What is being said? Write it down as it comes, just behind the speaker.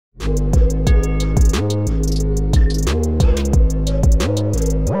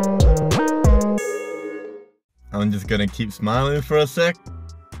just gonna keep smiling for a sec.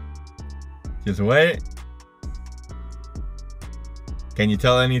 Just wait. Can you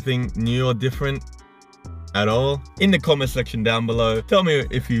tell anything new or different at all? In the comment section down below, tell me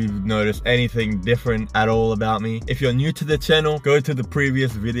if you've noticed anything different at all about me. If you're new to the channel, go to the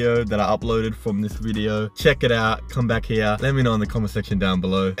previous video that I uploaded from this video, check it out, come back here, let me know in the comment section down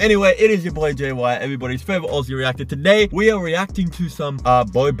below. Anyway, it is your boy Jay Wyatt, everybody's favorite Aussie reactor. Today we are reacting to some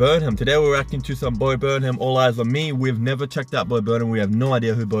boy Burnham. Today we're reacting to some boy Burnham, All Eyes on Me. We've never checked out boy Burnham. We have no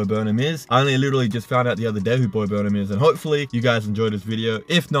idea who boy Burnham is. I only literally just found out the other day who boy Burnham is, and hopefully you guys enjoyed this video.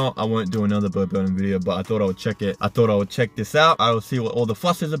 If not, I won't do another boy Burnham video, but I thought I would check it. I thought I would check this out. I will see what all the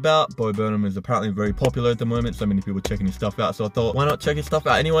fuss is about. Boy Burnham is apparently very popular at the moment. So many people checking his stuff out. So I thought, why not check his stuff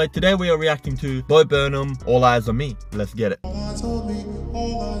out? Anyway, today we are reacting to boy Burnham, All Eyes on Me. Let's get it. All eyes on me,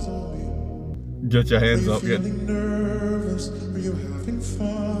 all eyes on me. Get your hands up. Get. Nervous? Are you having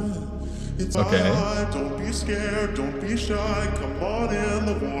fun? It's okay. Alright, don't be scared, don't be shy. Come on in,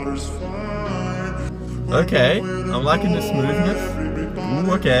 the water's fine. Okay, I'm liking the smoothness.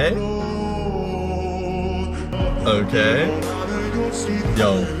 Ooh, okay. Okay.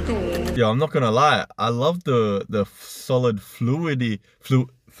 Yo, I'm not gonna lie. I love the solid fluidity.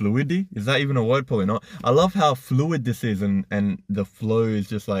 Fluidity? Is that even a word? Probably not. I love how fluid this is, and the flow is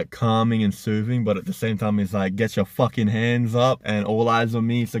just like calming and soothing, but at the same time it's like, get your fucking hands up, and all eyes on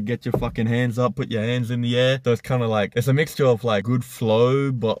me, so get your fucking hands up, put your hands in the air. So it's kind of like, it's a mixture of like good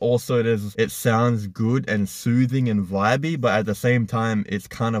flow, but also it sounds good and soothing and vibey, but at the same time it's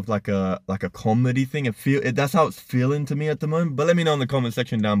kind of like a comedy thing. That's how it's feeling to me at the moment, but let me know in the comment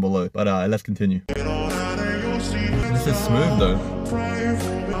section down below. But let's continue. This is smooth though.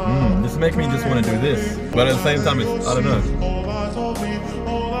 This makes me just want to do this, but at the same time, it's, I don't know.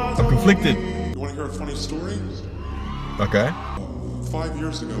 I'm conflicted. You want to hear a funny story? Okay. 5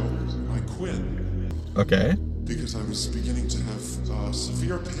 years ago, I quit. Okay. Because I was beginning to have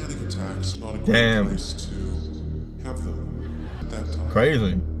severe panic attacks. Not a good Damn. place to have them at that time.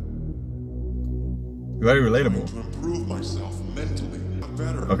 Crazy. Very relatable. To improve myself mentally, got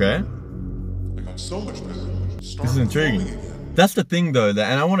better. Okay. I got so much better. This is intriguing. That's the thing though, and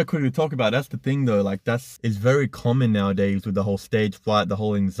I want to quickly talk about, that's the thing though, like it's very common nowadays with the whole stage fright, the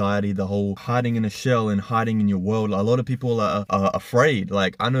whole anxiety, the whole hiding in a shell and hiding in your world. A lot of people are afraid.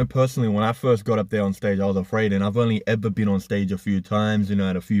 Like I know personally, when I first got up there on stage, I was afraid, and I've only ever been on stage a few times, you know,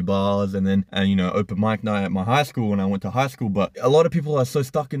 at a few bars, and you know, open mic night at my high school when I went to high school. But a lot of people are so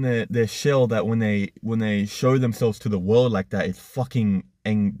stuck in their shell that when they show themselves to the world like that, it's fucking,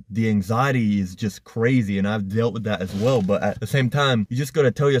 and the anxiety is just crazy, and I've dealt with that as well. But at the same time, you just got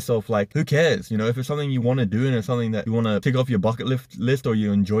to tell yourself, like, who cares? You know, if it's something you want to do and it's something that you want to tick off your bucket list or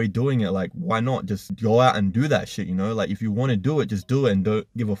you enjoy doing it, like, why not just go out and do that shit? You know, like, if you want to do it, just do it and don't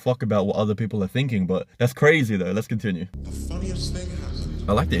give a fuck about what other people are thinking. But that's crazy though. Let's continue. The funniest thing happened.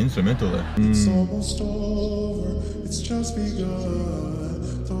 I like the instrumental though. It's almost over, it's just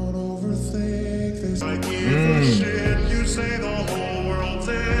begun. Don't overthink this. I give a shit, you say the whole world's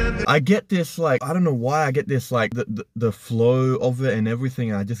ended. I get this, like, I don't know why I get this, like, the flow of it and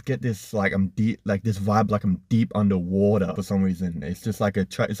everything. I just get this, like, I'm deep, like this vibe, like I'm deep underwater for some reason. It's just like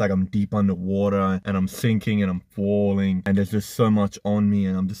it's like I'm deep underwater and I'm sinking and I'm falling, and there's just so much on me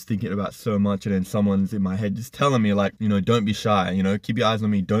and I'm just thinking about so much, and then someone's in my head just telling me, like, you know, don't be shy, you know, keep your eyes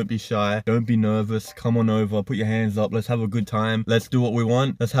on me, don't be shy, don't be nervous, come on over, put your hands up, let's have a good time, let's do what we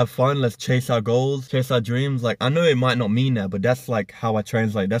want, let's have fun, let's chase our goals, chase our dreams. Like, I know it might not mean that, but that's like how I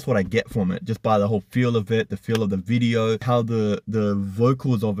translate, that's what I get from it, just by the whole feel of it, the feel of the video, how the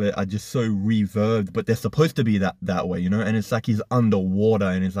vocals of it are just so reverbed, but they're supposed to be that way, you know. And it's like he's underwater,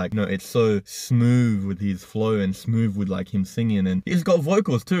 and it's like, no, it's so smooth with his flow and smooth with like him singing, and he's got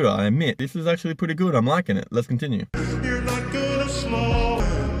vocals too. I admit, this is actually pretty good. I'm liking it. Let's continue. You're not gonna slow.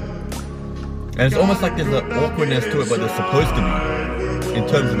 And it's almost like there's an awkwardness to it, but there's supposed to be in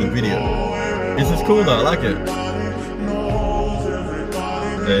terms of the video. This is cool though. I like it.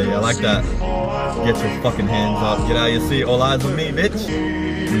 Hey, I like that. Get your fucking hands up. Get out of your seat. All eyes on me, bitch.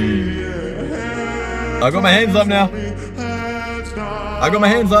 I got my hands up now. I got my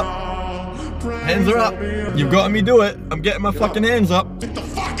hands up. Hands are up. You've gotten me do it. I'm getting my fucking hands up.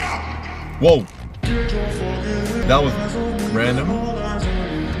 Whoa. That was random.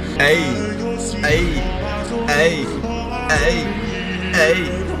 Hey. Hey. Hey. Hey. Hey.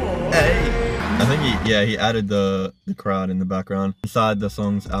 Hey. I think he added the crowd in the background inside the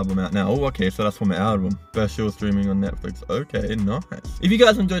song's album out now. Oh, okay, so that's from the album. Special streaming on Netflix. Okay, nice. If you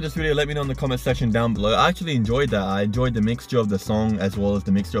guys enjoyed this video, let me know in the comment section down below. I actually enjoyed that. I enjoyed the mixture of the song as well as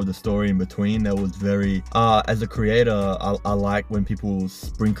the mixture of the story in between. That was very, as a creator, I like when people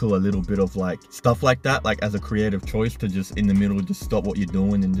sprinkle a little bit of like stuff like that, like as a creative choice to just in the middle, just stop what you're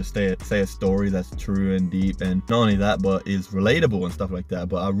doing and just say a story that's true and deep, and not only that, but is relatable and stuff like that.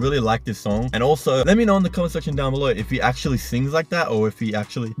 But I really like this song. And also, let me know in the comment section down below if he actually sings like that or if he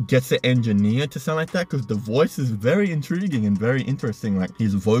actually gets it engineered to sound like that, because the voice is very intriguing and very interesting. Like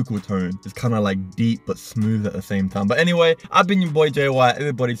his vocal tone is kind of like deep but smooth at the same time. But anyway, I've been your boy Jay Wyatt,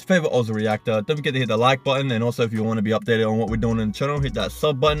 everybody's favorite Aussie reactor. Don't forget to hit the like button, and also if you want to be updated on what we're doing on the channel, hit that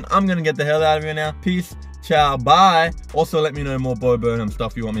sub button. I'm gonna get the hell out of here now. Peace, ciao, bye. Also let me know more Burnham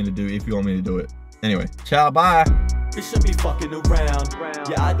stuff you want me to do if you want me to do it. Anyway, ciao, bye. Bitch should be fucking around.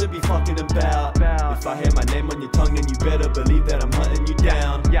 Yeah, I do be fucking about. If I hear my name on your tongue, then you better believe that I'm hunting you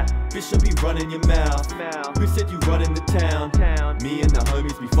down. Bitch should be running your mouth. Who said you running the town? Me and the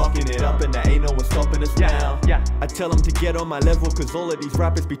homies be fucking it up, and there ain't no one stopping us now. I tell them to get on my level, cause all of these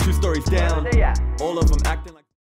rappers be 2 stories down. All of